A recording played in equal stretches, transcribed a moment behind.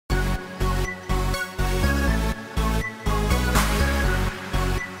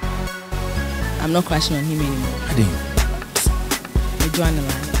I'm not crashing on him anymore. I didn't. We're drawing the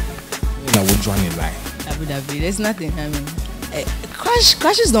line. No, we're drawing a line. There's nothing. I mean,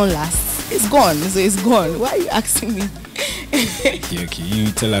 crashes don't last. It's gone. So it's gone. Why are you asking me? Okay.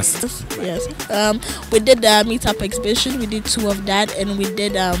 You tell us. Yes. We did the meetup exhibition. We did 2 of that, and we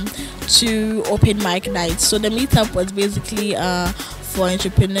did 2 open mic nights. So the meetup was basically for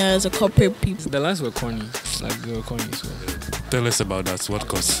entrepreneurs or corporate people. The lines were corny. Like they were corny. So. Tell us about that. What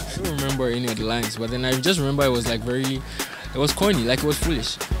course? I don't remember any of the lines, but then I just remember it was like it was corny. Like it was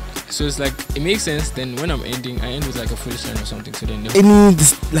foolish. So it's like it makes sense. Then when I'm ending, I end with like a foolish line or something. So then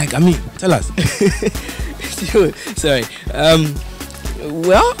Tell us. Sorry.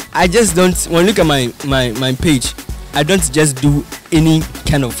 Well, I just don't. When I look at my page, I don't just do any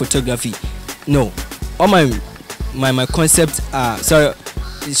kind of photography. No, all my concepts are. Sorry,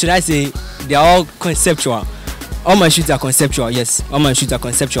 should I say they are all conceptual? All my shoots are conceptual. Yes, all my shoots are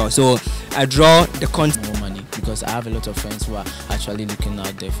conceptual. So I draw the content. More money because I have a lot of friends who are actually looking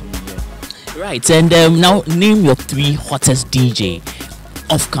out there for me. Yeah. Right, and now name your 3 hottest DJ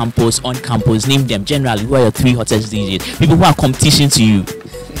off campus, on campus. Name them generally. Who are your 3 hottest DJs? People who are competition to you.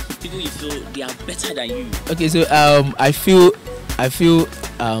 People you feel they are better than you. Okay, so I feel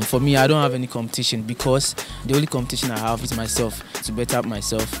for me I don't have any competition because the only competition I have is myself, to better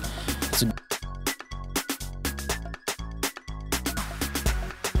myself.